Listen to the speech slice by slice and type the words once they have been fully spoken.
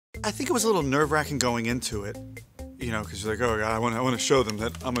I think it was a little nerve-wracking going into it, you know, because you're like, oh, I want to show them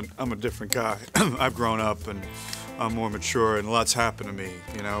that I'm a different guy. I've grown up and I'm more mature and a lot's happened to me,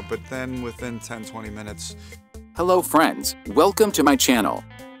 you know. But then within 10, 20 minutes. Hello friends, welcome to my channel.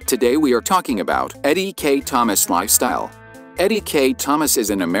 Today we are talking about Eddie Kaye Thomas lifestyle. Eddie Kaye Thomas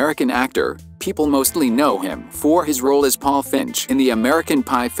is an American actor. People mostly know him for his role as Paul Finch in the American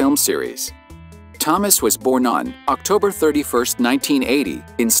Pie film series. Thomas was born on October 31, 1980,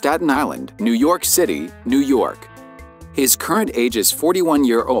 in Staten Island, New York City, New York. His current age is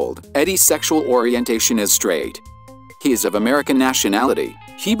 41-year-old. Eddie's sexual orientation is straight. He is of American nationality.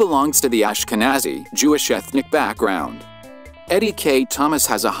 He belongs to the Ashkenazi Jewish ethnic background. Eddie Kaye Thomas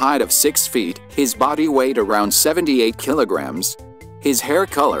has a height of 6 feet, his body weight around 78 kilograms. His hair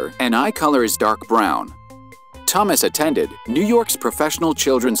color and eye color is dark brown. Thomas attended New York's Professional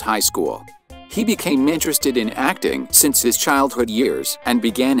Children's High School. He became interested in acting since his childhood years and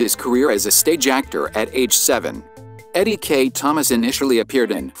began his career as a stage actor at age 7. Eddie Kaye Thomas initially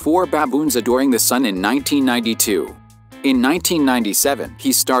appeared in For Baboons Adoring the Sun in 1992. In 1997,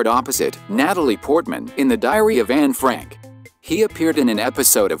 he starred opposite Natalie Portman in The Diary of Anne Frank. He appeared in an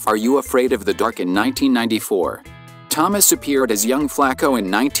episode of Are You Afraid of the Dark in 1994. Thomas appeared as young Flacco in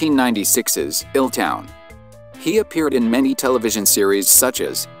 1996's Illtown. He appeared in many television series such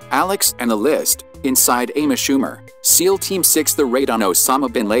as Alex and the List, Inside Amy Schumer, SEAL Team 6 The Raid on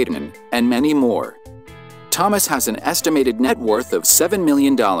Osama bin Laden, and many more. Thomas has an estimated net worth of $7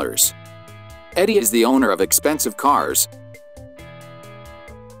 million. Eddie is the owner of expensive cars,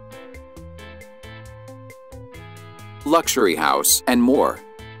 luxury house, and more.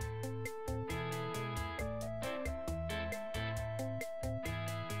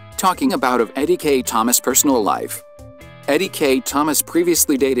 Talking about Eddie Kaye Thomas' personal life. Eddie Kaye Thomas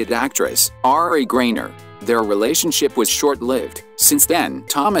previously dated actress R.A. Grainer. Their relationship was short-lived. Since then,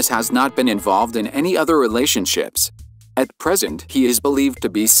 Thomas has not been involved in any other relationships. At present, he is believed to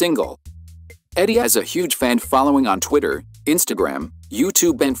be single. Eddie has a huge fan following on Twitter, Instagram,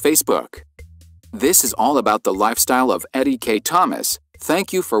 YouTube, and Facebook. This is all about the lifestyle of Eddie Kaye Thomas.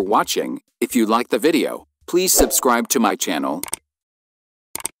 Thank you for watching. If you liked the video, please subscribe to my channel.